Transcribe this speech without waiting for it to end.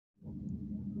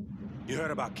You heard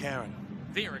about Karen?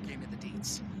 Vera gave me the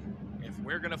deets. If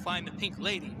we're gonna find the Pink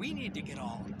Lady, we need to get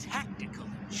all tactical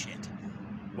and shit.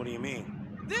 What do you mean?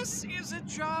 This is a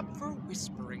job for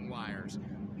whispering wires.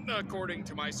 According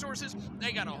to my sources,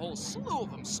 they got a whole slew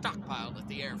of them stockpiled at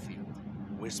the airfield.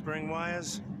 Whispering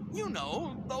wires? You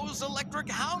know, those electric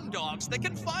hound dogs that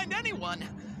can find anyone.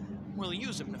 We'll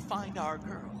use them to find our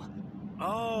girl.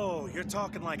 Oh, you're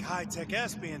talking like high-tech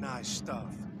espionage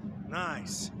stuff.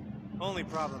 Nice. Only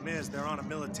problem is they're on a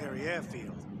military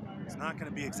airfield. It's not gonna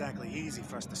be exactly easy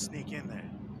for us to sneak in there.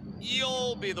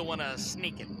 You'll be the one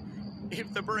sneaking.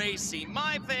 If the Braves see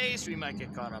my face, we might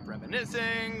get caught up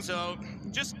reminiscing, so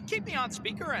just keep me on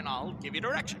speaker and I'll give you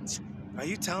directions. Are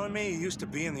you telling me you used to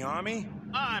be in the Army?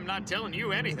 I'm not telling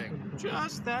you anything,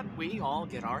 just that we all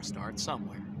get our start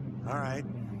somewhere. All right.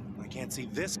 I can't see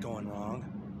this going wrong.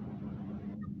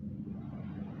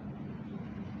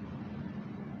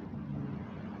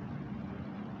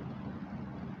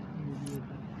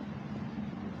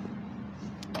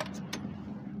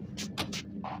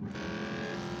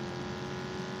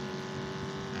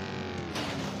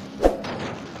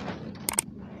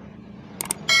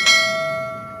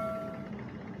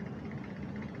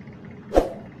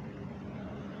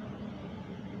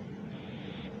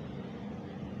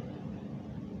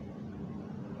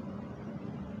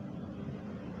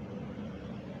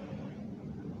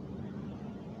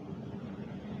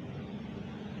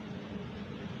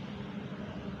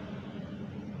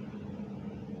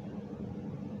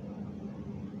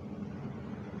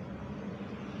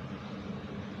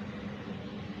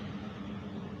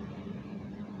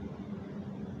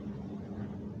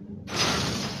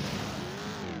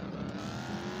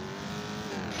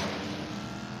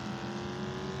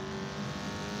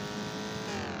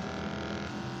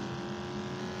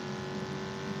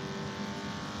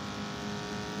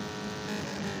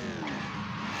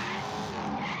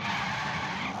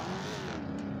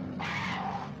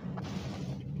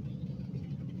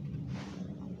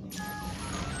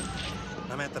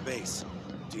 I'm at the base.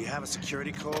 Do you have a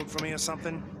security code for me or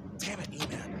something? Damn it,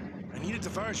 E-Man. I need a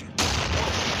diversion.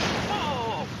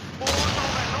 Whoa! What's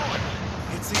all that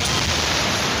noise? It's the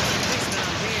Listen,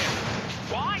 I'm here.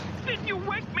 Why didn't you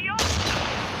wake me up?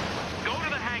 Go to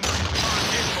the hangar. Our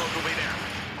info will be there.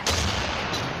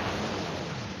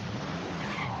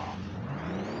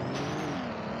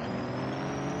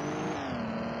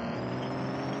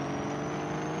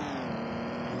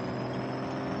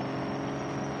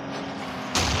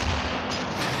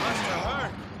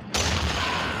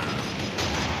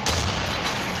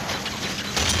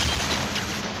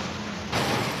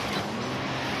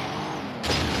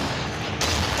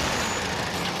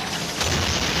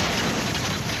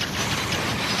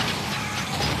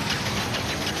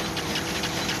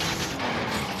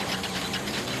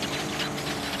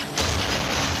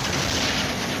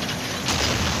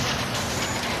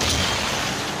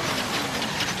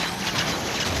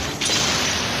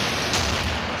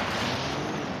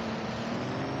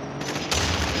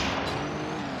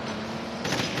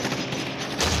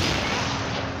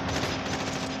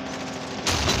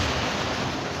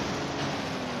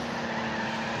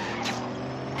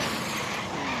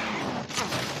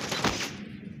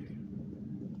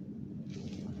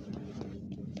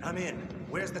 I'm in.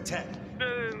 Where's the tech?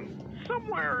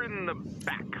 Somewhere in the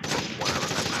back, from what I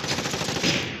remember.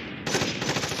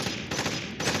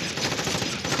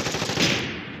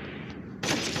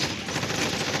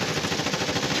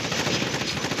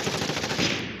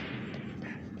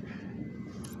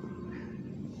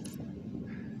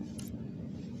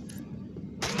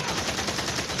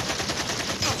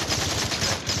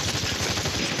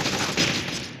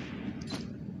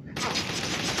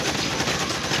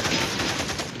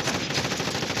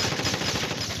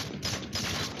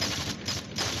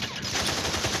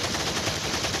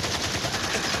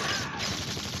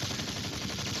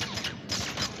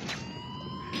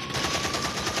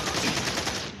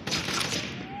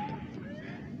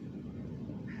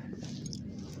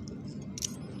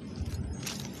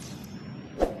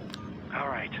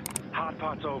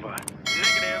 Hotpot's over.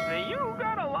 Negative. You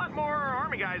got a lot more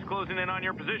army guys closing in on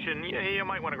your position. You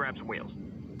might want to grab some wheels.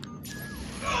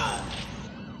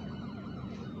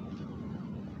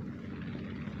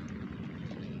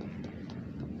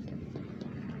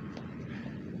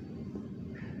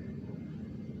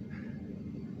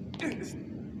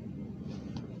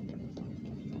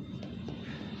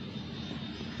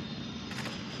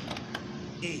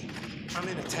 E, I'm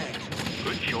in a tank.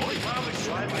 Good choice. Probably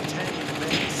driving a tank in the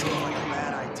bay seems like a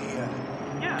bad idea.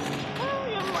 Yeah, well,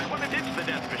 you might want to ditch the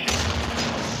death machine.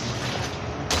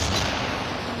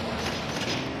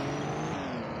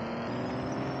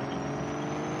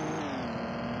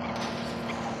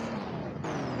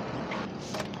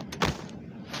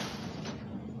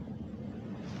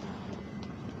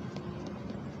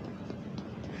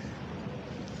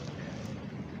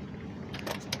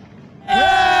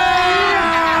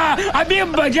 अभी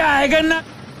मजा आएगा ना